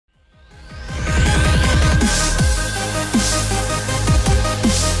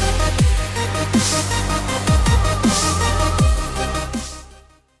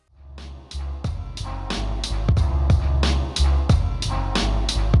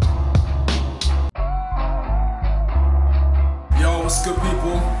What's good,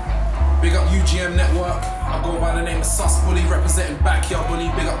 people? Big up UGM Network. I go by the name of Sus Bully, representing Backyard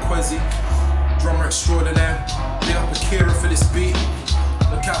Bully. Big up Quezzy, drummer extraordinaire. Big up Akira for this beat.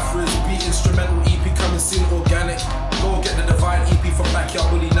 Look out for his beat instrumental EP coming soon, organic. Go get the Divine EP from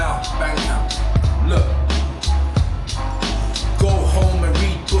Backyard Bully now. Bandcamp. Look. Go home and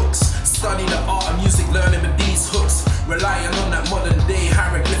read books. Study the art of music, learning with these hooks. Relying on that modern day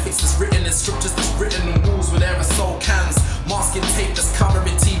hieroglyphics that's written in scriptures, that's written in walls with aerosol cans. Masking tape that's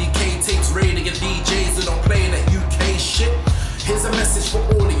covering TDK tapes, raiding your DJs who don't play that UK shit. Here's a message for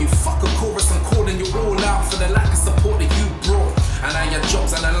all of you. Fuck a chorus, I'm calling you all out for the lack of support that you brought. And now your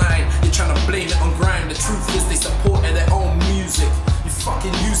job's on the line, you're trying to blame it on grime. The truth is they supported their own music. You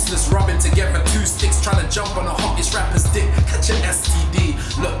fucking useless, rubbing together two sticks, trying to jump on the hottest rapper's dick. Catch an STD.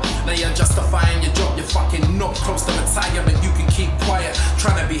 Look, now you're justifying your job, you're fucking not close to retirement. You can keep quiet,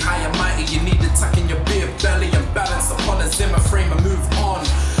 trying to be high and mighty. You need to tuck in your beer belly and balance upon a Zimmer frame and move on.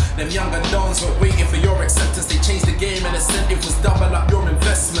 Them younger dons were waiting for your acceptance. They changed the game and incentive was double up your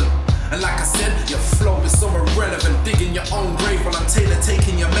investment. And like I said, your flow is so irrelevant, digging your own grave while I'm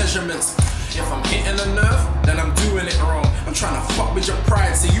taking your measurements. If I'm hitting a nerve, then I'm doing it wrong. I'm trying to fuck with your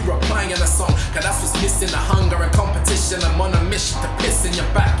pride, so you replying in a song. Cause that's what's missing, the hunger and competition. I'm on a mission to piss in your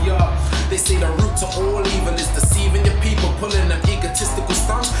backyard. They say the root to all evil is deceiving your people, pulling them egotistical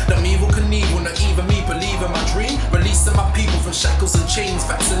stunts. Them evil Knievel, not even me believe in my dream. Releasing my people from shackles and chains,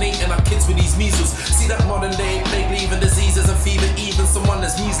 vaccinating our kids with these measles. See that modern day plague leaving diseases and fever. Even someone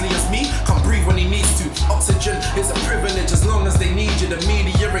as measly as me can't breathe when he needs to. Oxygen is a privilege as long as they need you. The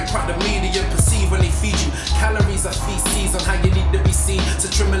media ain't quite the media perceive when they feed you. Calories are feces on how you need to be seen.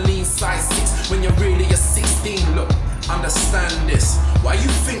 Citrulline size 6 when you're really a 16. Look, understand this. Why you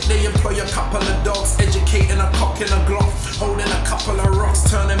think they employ a couple of dogs, educating a cock in a Glock, holding a couple of rocks,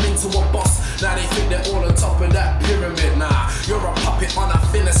 turn them into a boss? Now they think they're all on top of that pyramid. Nah, you're a puppet on a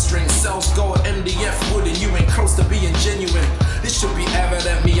thinner string. Cells go at MDF wood and you ain't close to being genuine. This should be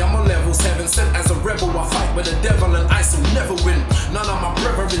evident, me, I'm on levels heaven sent. As a rebel I fight with the devil and I will never win. None of my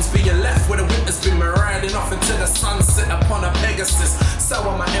brethren's being left where the winter's been riding off into the sunset upon a Pegasus. So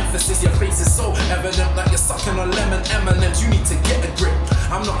on my emphasis, your face is so evident like you're sucking on lemon M&Ms. You need to get a grip.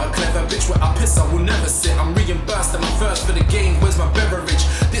 I'm not a clever bitch, where I piss I will never sit. I'm reimbursed and I'm first for the game, where's my beverage?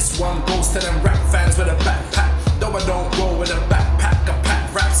 This one goes to them rap fans with a backpack. Though I don't roll with a backpack, I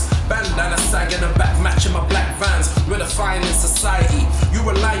pack raps. Bandana sag in the back, matching my black vans. We're the fine in society, you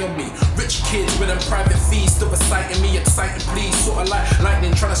rely on me. Rich kids with them private fees, still reciting me, exciting please. Sorta like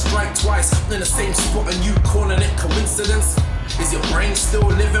lightning trying to strike twice in the same spot and you calling it coincidence? Is your brain still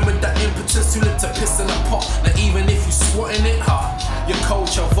living with that impotence? Too lit to piss in a pot, now even if you swatting it, your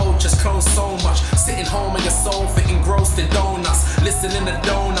culture vultures clone so much. Sitting home in your soul, fit engrossed in donuts. Listening to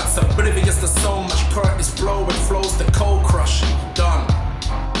donuts, oblivious to so much. Current is blowing, flows the cold crush.